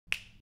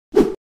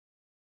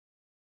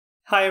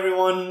Hi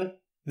everyone,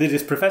 this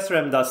is Professor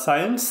M.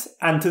 Science,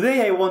 and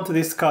today I want to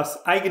discuss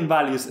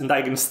eigenvalues and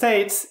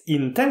eigenstates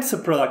in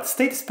tensor product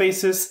state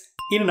spaces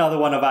in another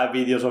one of our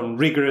videos on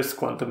rigorous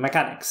quantum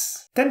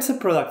mechanics. Tensor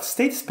product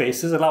state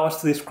spaces allow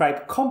us to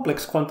describe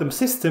complex quantum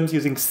systems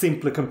using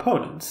simpler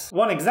components.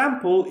 One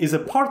example is a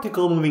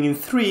particle moving in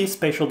 3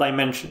 spatial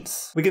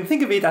dimensions. We can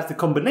think of it as the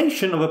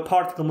combination of a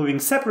particle moving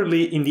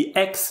separately in the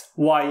x,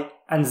 y,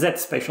 and z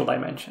spatial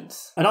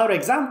dimensions. Another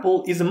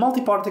example is a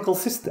multi-particle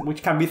system,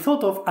 which can be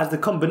thought of as the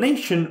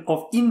combination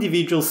of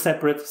individual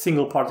separate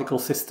single particle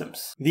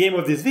systems. The aim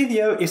of this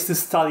video is to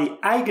study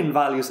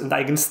eigenvalues and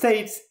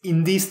eigenstates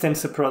in these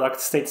tensor product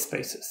state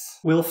spaces.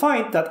 We'll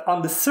find that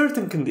under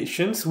certain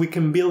conditions we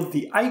can build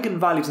the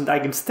eigenvalues and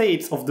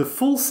eigenstates of the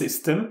full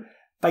system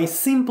by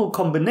simple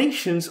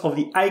combinations of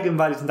the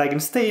eigenvalues and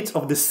eigenstates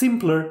of the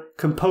simpler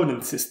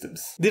component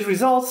systems. These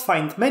results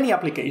find many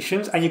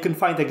applications, and you can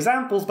find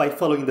examples by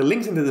following the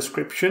links in the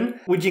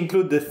description, which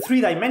include the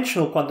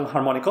 3-dimensional quantum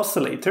harmonic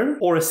oscillator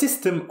or a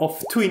system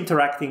of 2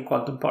 interacting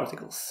quantum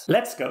particles.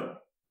 Let's go!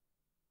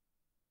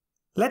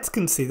 Let's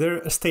consider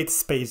a state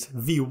space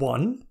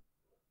V1,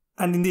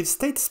 and in this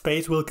state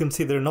space we'll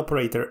consider an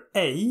operator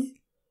A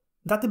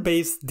that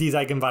obeys this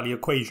eigenvalue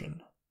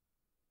equation.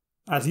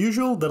 As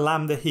usual, the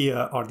lambda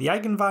here are the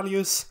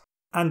eigenvalues,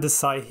 and the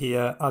psi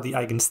here are the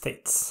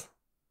eigenstates.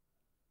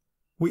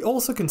 We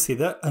also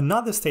consider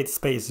another state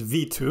space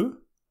V2,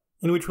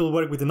 in which we'll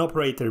work with an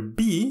operator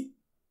B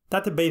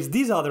that obeys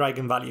this other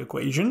eigenvalue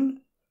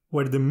equation,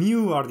 where the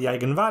mu are the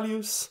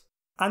eigenvalues,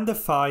 and the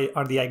phi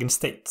are the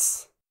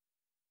eigenstates.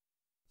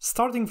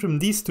 Starting from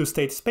these 2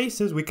 state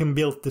spaces, we can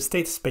build the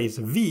state space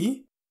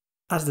V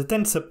as the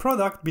tensor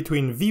product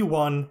between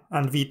V1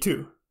 and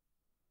V2.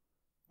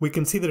 We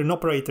consider an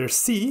operator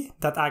C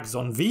that acts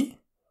on V,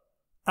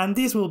 and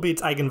this will be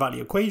its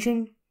eigenvalue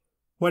equation,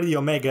 where the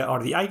omega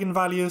are the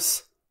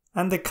eigenvalues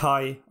and the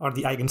chi are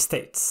the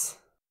eigenstates.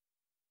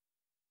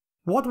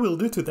 What we'll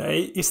do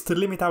today is to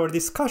limit our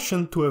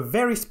discussion to a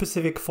very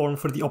specific form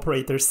for the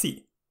operator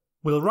C.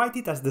 We'll write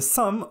it as the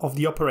sum of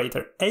the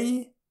operator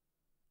A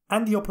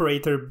and the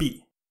operator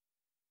B.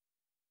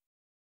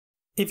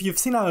 If you've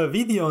seen our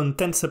video on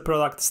tensor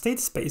product state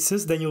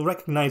spaces, then you'll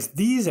recognize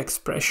this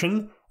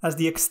expression as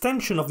the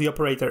extension of the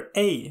operator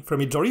A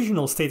from its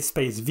original state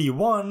space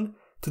V1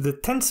 to the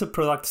tensor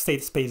product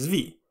state space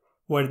V,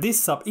 where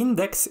this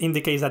sub-index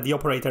indicates that the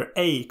operator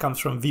A comes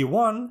from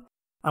V1,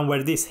 and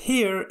where this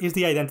here is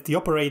the identity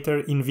operator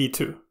in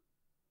V2.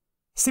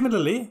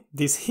 Similarly,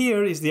 this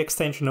here is the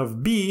extension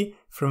of B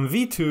from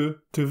V2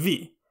 to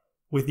V,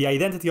 with the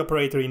identity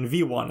operator in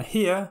V1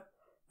 here,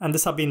 and the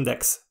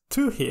sub-index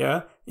 2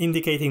 here,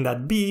 indicating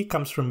that B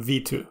comes from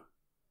V2.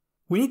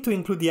 We need to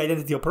include the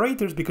identity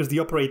operators because the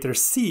operator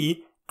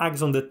C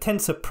acts on the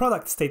tensor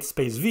product state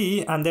space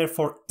V, and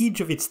therefore each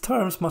of its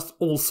terms must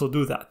also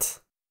do that.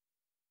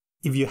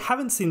 If you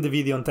haven't seen the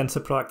video on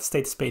tensor product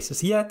state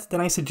spaces yet,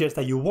 then I suggest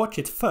that you watch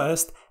it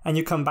first and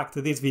you come back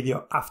to this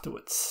video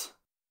afterwards.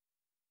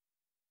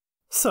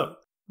 So,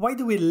 why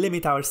do we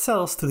limit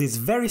ourselves to this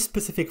very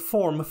specific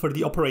form for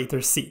the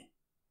operator C?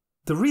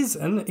 The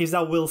reason is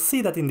that we'll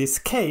see that in this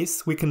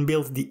case we can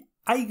build the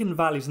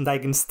eigenvalues and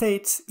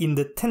eigenstates in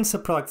the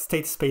tensor product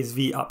state space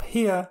V up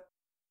here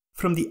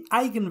from the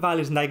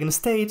eigenvalues and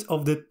eigenstates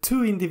of the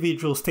 2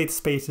 individual state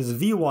spaces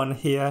V1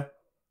 here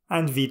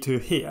and V2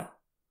 here.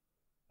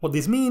 What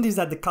this means is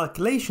that the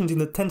calculations in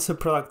the tensor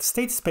product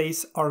state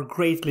space are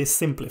greatly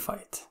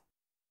simplified.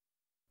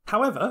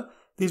 However,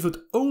 this would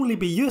only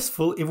be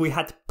useful if we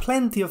had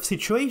plenty of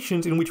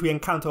situations in which we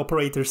encounter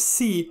operators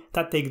C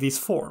that take this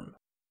form.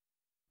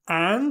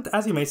 And,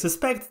 as you may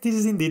suspect, this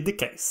is indeed the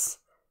case.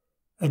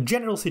 A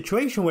general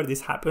situation where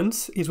this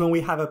happens is when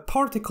we have a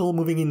particle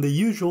moving in the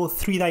usual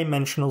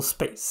 3-dimensional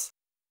space.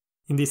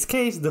 In this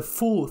case, the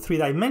full 3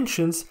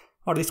 dimensions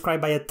are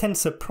described by a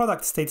tensor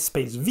product state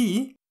space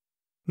V,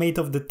 made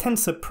of the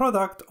tensor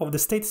product of the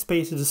state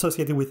spaces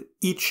associated with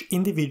each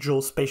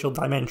individual spatial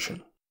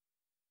dimension.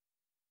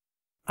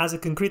 As a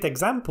concrete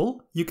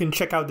example, you can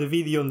check out the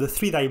video on the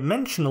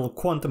 3-dimensional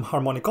quantum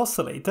harmonic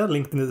oscillator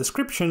linked in the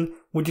description,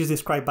 which is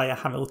described by a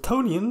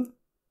Hamiltonian,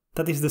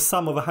 that is the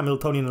sum of a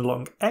Hamiltonian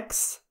along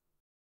x,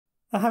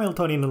 a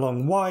Hamiltonian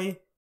along y,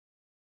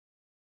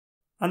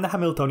 and a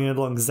Hamiltonian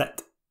along z,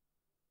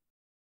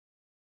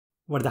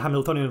 where the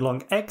Hamiltonian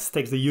along x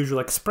takes the usual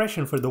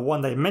expression for the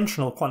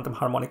 1-dimensional quantum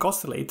harmonic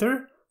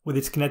oscillator, with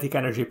its kinetic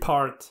energy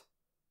part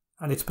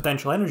and its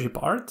potential energy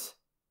part,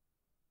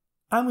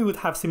 and we would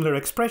have similar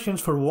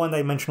expressions for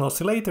 1-dimensional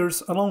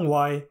oscillators along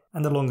y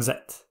and along z.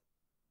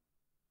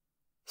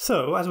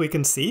 So, as we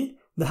can see,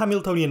 the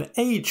Hamiltonian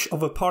h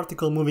of a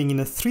particle moving in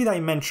a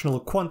 3-dimensional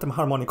quantum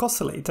harmonic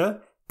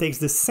oscillator takes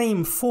the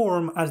same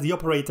form as the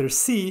operator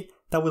C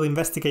that we'll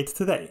investigate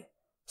today.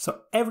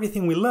 So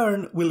everything we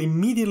learn will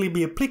immediately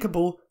be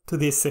applicable to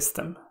this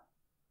system.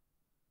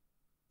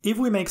 If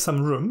we make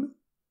some room,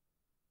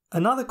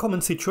 another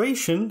common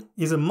situation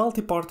is a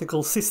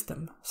multi-particle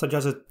system, such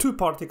as a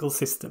 2-particle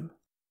system.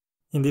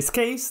 In this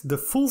case, the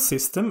full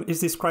system is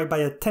described by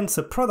a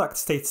tensor product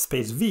state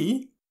space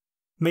V,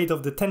 made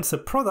of the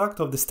tensor product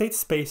of the state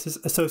spaces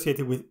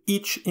associated with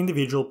each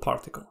individual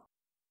particle.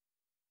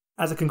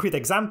 As a concrete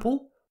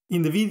example,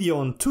 in the video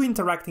on two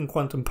interacting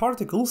quantum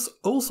particles,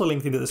 also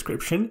linked in the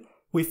description,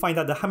 we find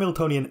that the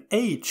Hamiltonian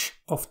H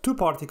of two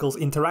particles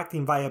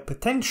interacting via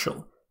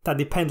potential that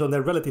depends on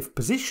their relative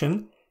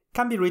position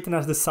can be written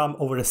as the sum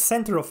over a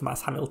center of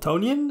mass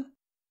Hamiltonian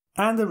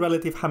and a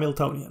relative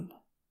Hamiltonian.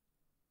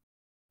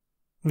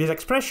 In this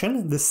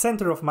expression, the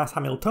center of mass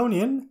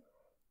Hamiltonian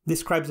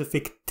describes a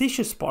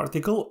fictitious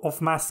particle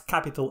of mass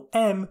capital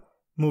M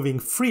moving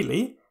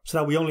freely, so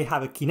that we only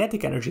have a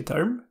kinetic energy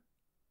term,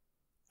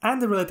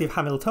 and the relative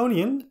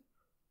Hamiltonian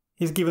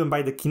is given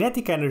by the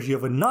kinetic energy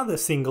of another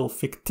single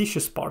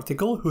fictitious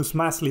particle whose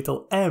mass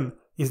little m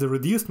is the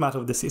reduced mass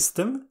of the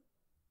system,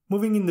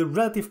 moving in the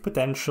relative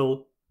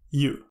potential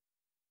U.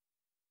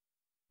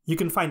 You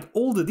can find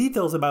all the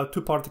details about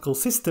two-particle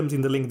systems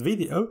in the linked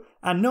video,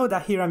 and note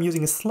that here I'm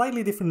using a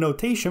slightly different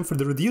notation for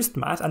the reduced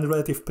mass and the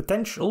relative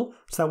potential,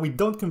 so that we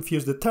don't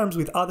confuse the terms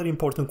with other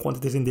important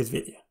quantities in this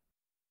video.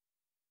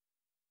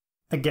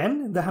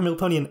 Again, the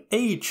Hamiltonian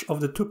H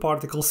of the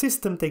two-particle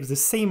system takes the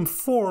same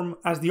form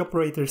as the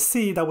operator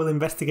C that we'll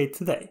investigate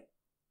today.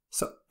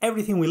 So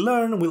everything we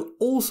learn will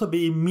also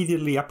be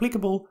immediately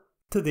applicable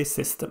to this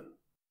system.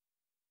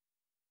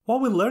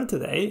 What we'll learn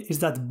today is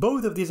that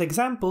both of these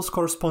examples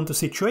correspond to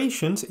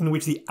situations in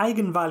which the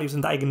eigenvalues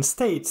and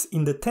eigenstates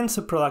in the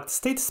tensor product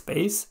state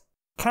space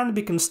can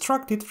be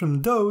constructed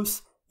from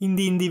those in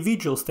the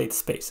individual state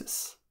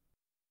spaces.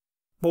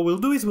 What we'll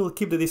do is we'll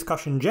keep the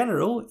discussion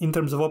general in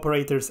terms of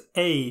operators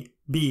A,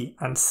 B,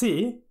 and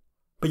C,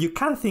 but you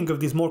can think of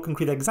these more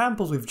concrete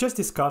examples we've just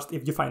discussed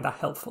if you find that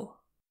helpful.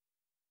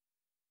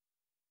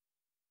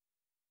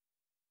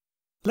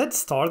 Let's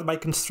start by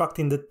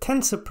constructing the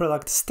tensor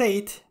product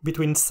state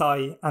between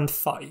psi and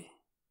phi.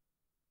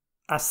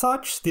 As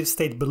such, this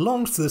state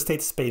belongs to the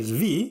state space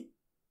V,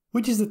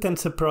 which is the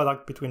tensor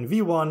product between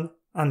V1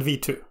 and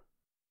V2.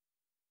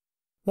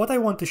 What I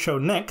want to show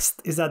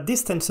next is that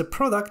this tensor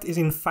product is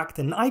in fact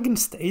an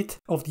eigenstate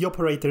of the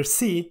operator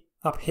C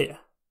up here.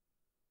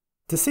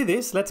 To see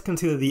this, let's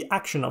consider the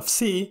action of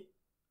C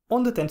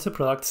on the tensor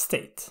product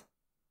state.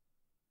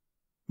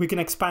 We can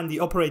expand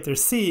the operator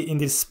C in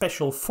this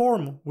special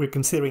form we're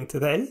considering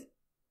today,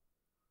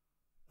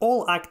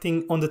 all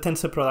acting on the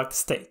tensor product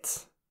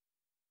state.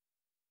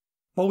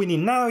 What we need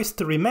now is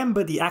to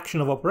remember the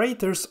action of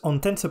operators on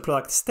tensor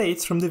product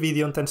states from the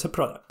video on tensor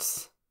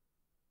products.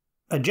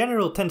 A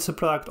general tensor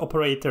product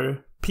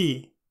operator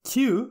P,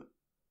 Q,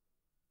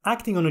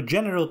 acting on a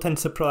general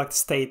tensor product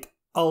state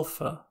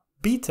alpha,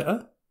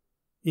 beta,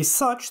 is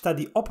such that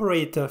the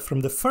operator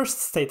from the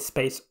first state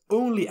space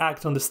only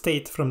acts on the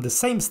state from the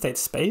same state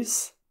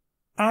space,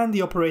 and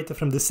the operator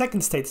from the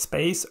second state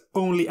space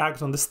only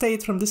acts on the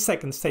state from the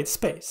second state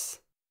space.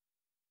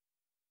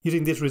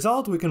 Using this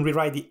result, we can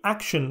rewrite the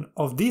action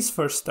of this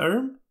first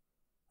term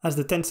as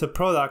the tensor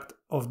product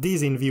of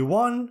this in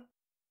V1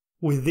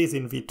 with this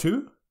in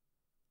V2,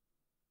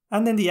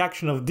 and then the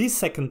action of this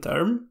second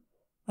term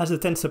as the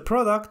tensor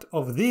product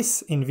of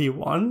this in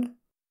V1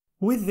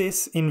 with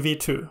this in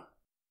V2.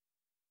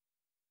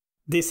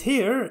 This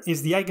here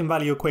is the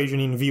eigenvalue equation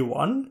in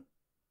V1.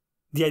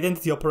 The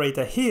identity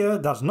operator here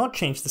does not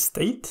change the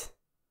state.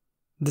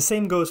 The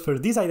same goes for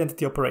this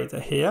identity operator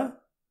here.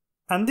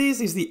 And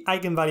this is the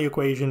eigenvalue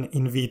equation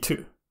in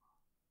V2.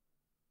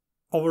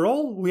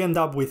 Overall, we end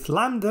up with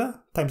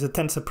lambda times the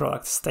tensor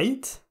product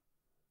state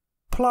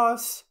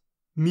plus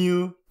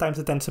mu times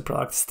the tensor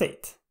product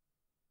state.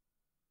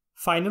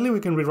 Finally, we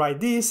can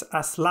rewrite this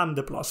as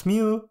lambda plus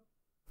mu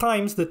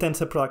times the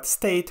tensor product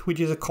state, which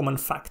is a common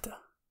factor.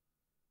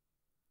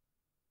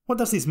 What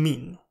does this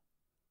mean?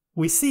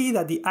 We see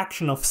that the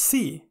action of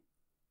C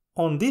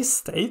on this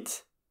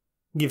state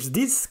gives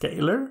this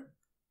scalar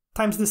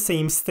times the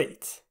same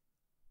state.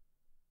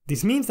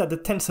 This means that the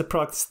tensor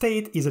product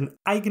state is an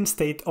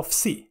eigenstate of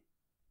C.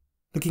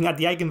 Looking at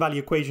the eigenvalue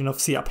equation of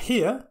C up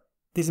here,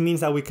 this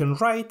means that we can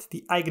write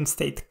the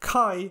eigenstate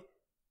chi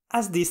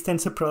as this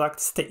tensor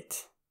product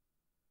state.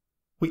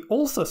 We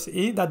also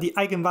see that the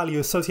eigenvalue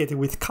associated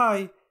with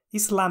chi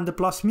is lambda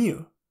plus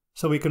mu,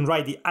 so we can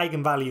write the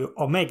eigenvalue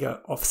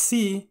omega of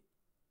C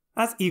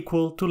as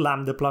equal to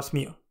lambda plus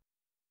mu.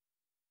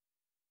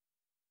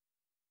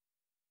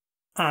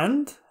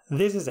 And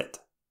this is it.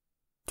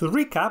 To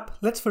recap,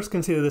 let's first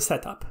consider the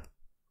setup.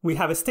 We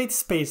have a state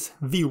space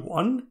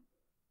V1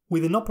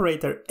 with an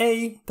operator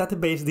A that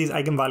obeys this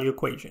eigenvalue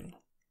equation.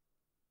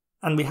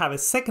 And we have a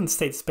second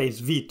state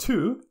space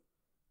V2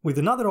 with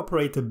another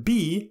operator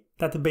B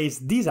that obeys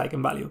this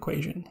eigenvalue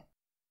equation.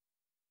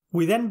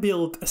 We then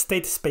build a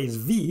state space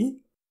V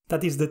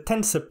that is the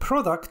tensor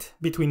product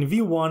between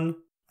V1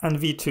 and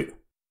V2.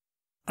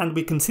 And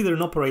we consider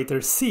an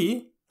operator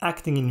C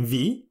acting in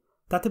V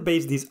that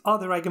obeys this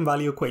other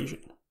eigenvalue equation.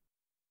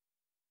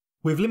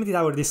 We've limited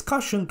our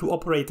discussion to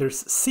operators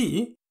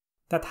C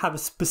that have a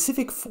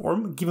specific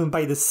form given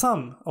by the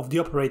sum of the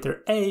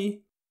operator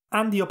A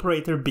and the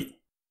operator B.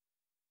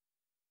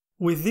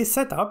 With this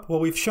setup, what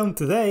we've shown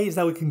today is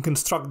that we can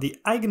construct the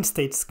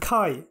eigenstates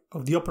chi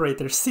of the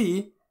operator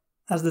C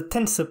as the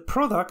tensor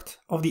product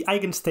of the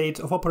eigenstates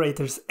of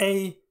operators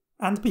A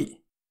and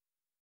B.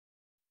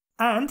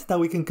 And that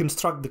we can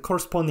construct the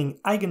corresponding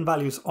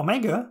eigenvalues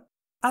omega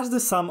as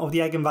the sum of the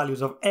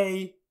eigenvalues of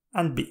A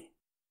and B.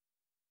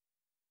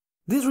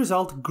 This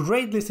result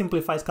greatly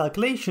simplifies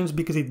calculations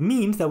because it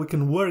means that we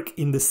can work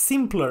in the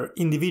simpler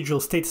individual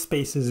state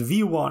spaces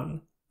V1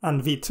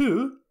 and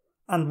V2,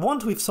 and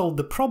once we've solved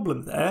the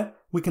problem there,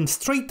 we can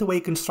straight away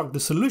construct the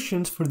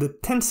solutions for the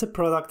tensor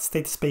product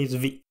state space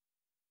V.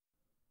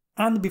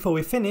 And before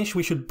we finish,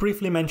 we should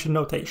briefly mention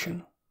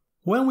notation.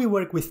 When we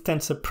work with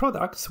tensor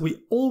products,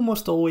 we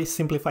almost always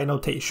simplify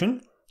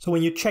notation, so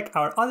when you check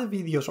our other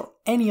videos or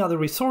any other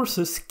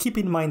resources, keep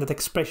in mind that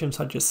expressions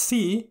such as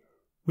C,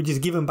 which is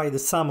given by the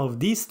sum of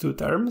these two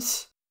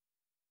terms,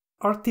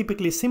 are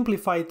typically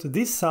simplified to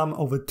this sum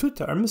over two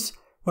terms,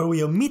 where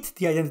we omit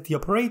the identity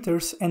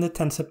operators and the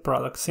tensor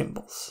product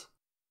symbols.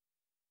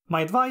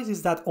 My advice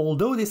is that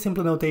although this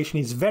simple notation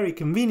is very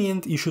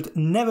convenient, you should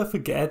never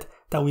forget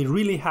that we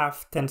really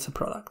have tensor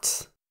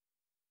products.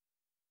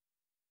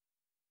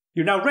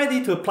 You're now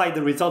ready to apply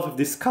the results we've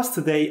discussed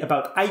today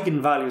about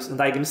eigenvalues and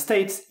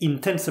eigenstates in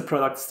tensor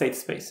product state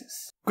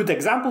spaces. Good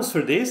examples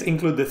for this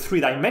include the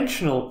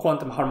three-dimensional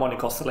quantum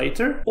harmonic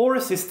oscillator or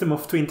a system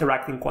of two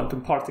interacting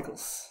quantum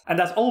particles. And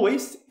as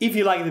always, if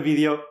you like the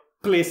video,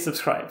 please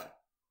subscribe.